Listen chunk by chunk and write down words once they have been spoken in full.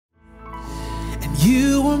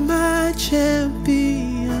You are my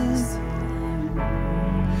champion.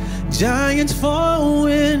 Giants fall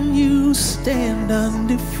when you stand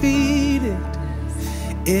undefeated.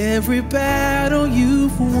 Every battle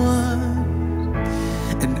you've won,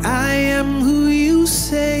 and I am who you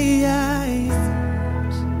say I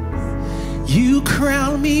am. You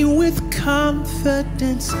crown me with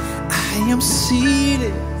confidence. I am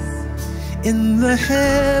seated in the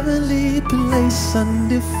heavenly place,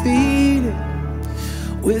 undefeated,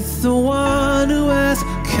 with the one who has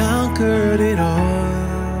conquered it all.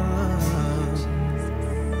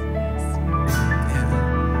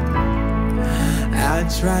 I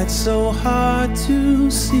tried so hard to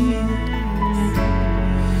see it.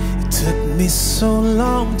 It took me so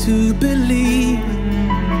long to believe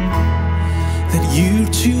that you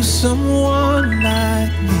choose someone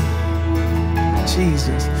like me,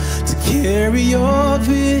 Jesus, to carry your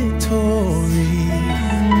victory.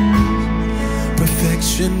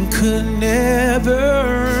 Perfection could never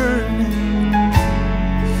earn.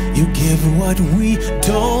 You give what we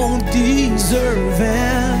don't deserve,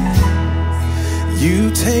 and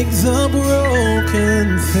you take the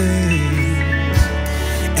broken things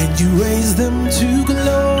and you raise them to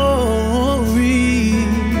glory.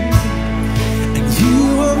 And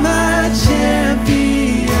you are my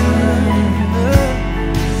champion.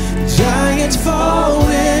 Giants fall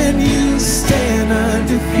when you stand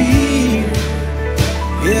undefeated.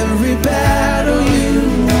 Every battle you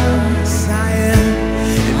won, I am,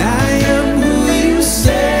 and I am who you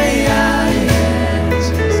say I am.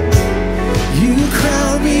 You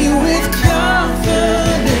crown me with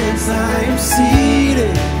confidence. I am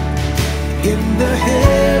seated in the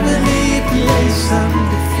heavenly place,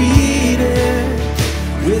 undefeated,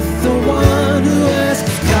 with the one who has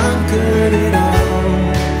conquered it all.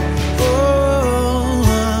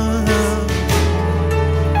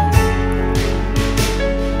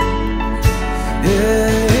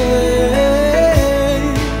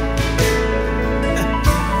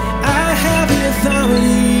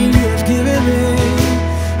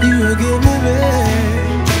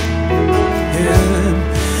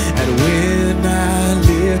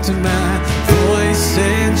 To my voice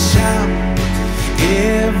and shout,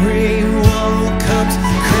 every wall comes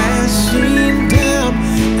crashing down.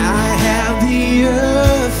 I have the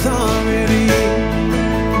authority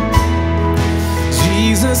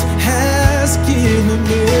Jesus has given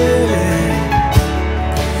me,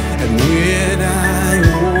 and when I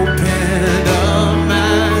open up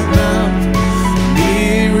my mouth,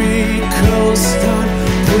 miracles start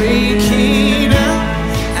breaking out.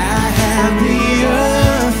 I have the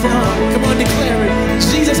come on, declare it.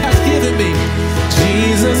 Jesus has given me.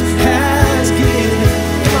 Jesus has given me.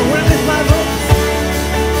 Come on, when I lift my voice.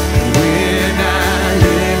 When I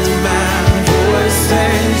lift my voice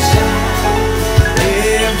and shout,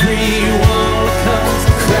 every wall comes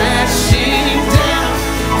crashing down.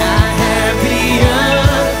 I have the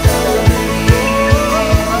authority.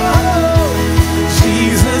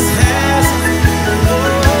 Jesus has given me.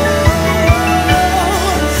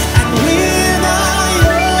 And when I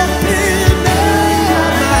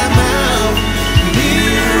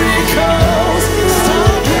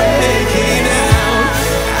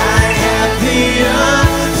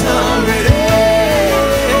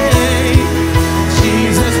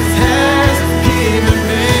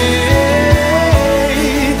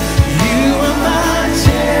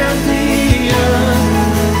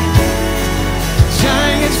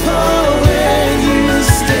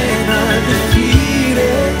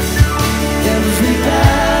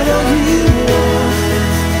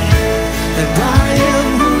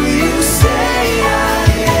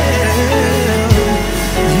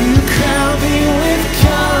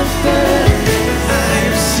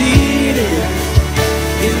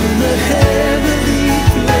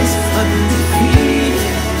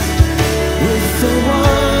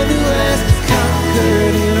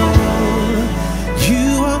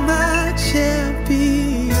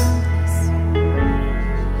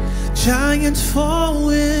giants fall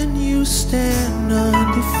when you stand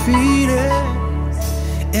undefeated.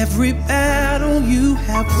 Every battle you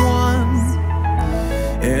have won,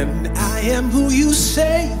 and I am who you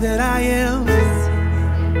say that I am.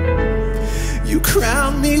 You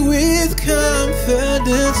crown me with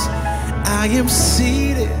confidence. I am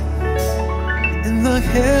seated in the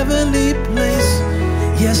heavenly place.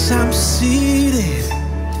 Yes, I'm seated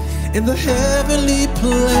in the heavenly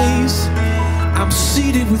place. I'm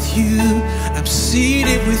seated with you. I'm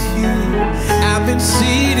seated with you. I've been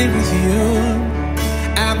seated with you.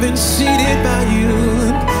 I've been seated by you.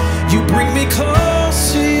 You bring me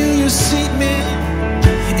close to you. You seat me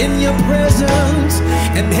in your presence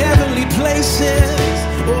in heavenly places.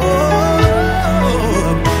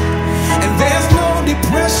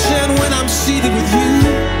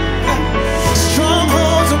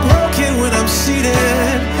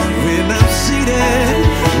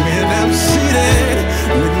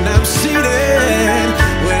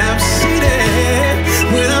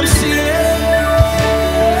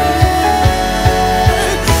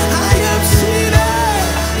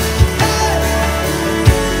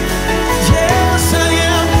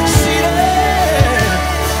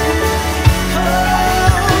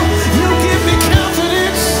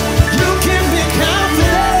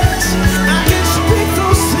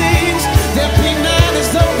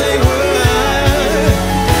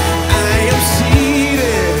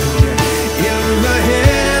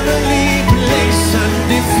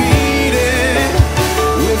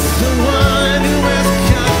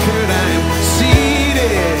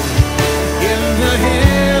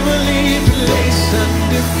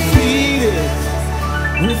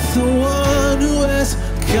 with the one who has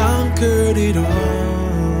conquered it all.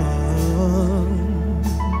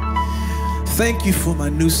 Thank you for my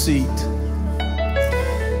new seat.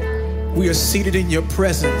 We are seated in your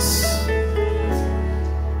presence.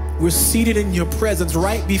 We're seated in your presence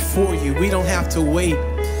right before you. We don't have to wait,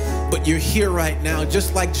 but you're here right now.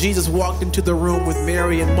 Just like Jesus walked into the room with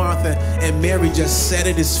Mary and Martha, and Mary just sat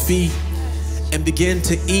at his feet and began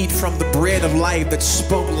to eat from the bread of life that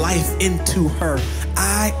spoke life into her.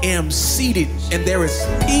 I am seated, and there is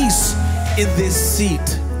peace in this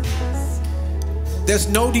seat. There's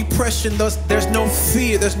no depression, there's no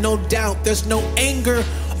fear, there's no doubt, there's no anger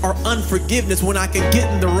or unforgiveness when I can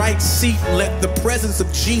get in the right seat and let the presence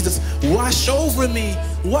of Jesus wash over me,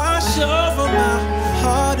 wash over my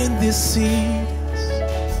heart in this seat.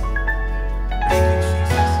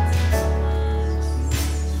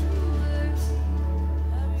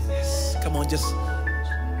 Yes, come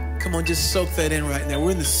on, just soak that in right now.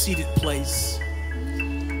 We're in the seated place.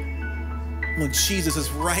 When Jesus is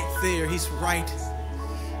right there, he's right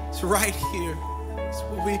here.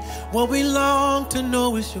 What we long to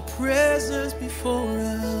know is your presence before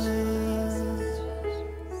us.